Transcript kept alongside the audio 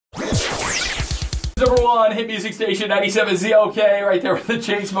#1 hit music station 97 ZOK, right there with the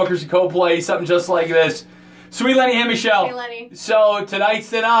Chainsmokers and Coldplay, something just like this. Sweet Lenny and Michelle. Hey, Lenny. So tonight's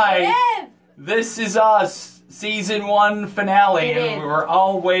the night. It is. This is us, season 1 finale, It and is. we're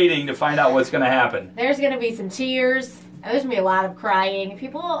all waiting to find out what's going to happen. There's going to be some tears. There's going to be a lot of crying.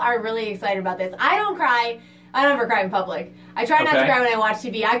 People are really excited about this. I don't cry. I don't ever cry in public. I try not to cry when I watch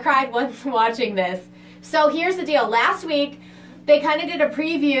TV. I cried once watching this. So here's the deal. Last week, they kind of did a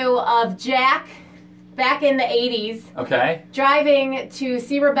preview of Jack back in the 80s. Okay. Driving to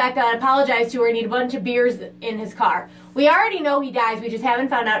see Rebecca and apologize to her and eat a bunch of beers in his car. We already know he dies. We just haven't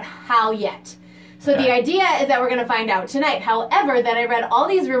found out how yet. So the idea is that we're going to find out tonight. However, then I read all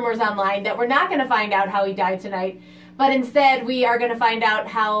these rumors online that we're not going to find out how he died tonight. But instead, we are going to find out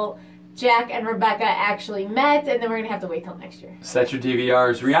how Jack and Rebecca actually met. And then we're going to have to wait till next year. Set your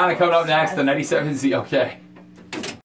DVRs. Rihanna coming up next on 97 ZOK.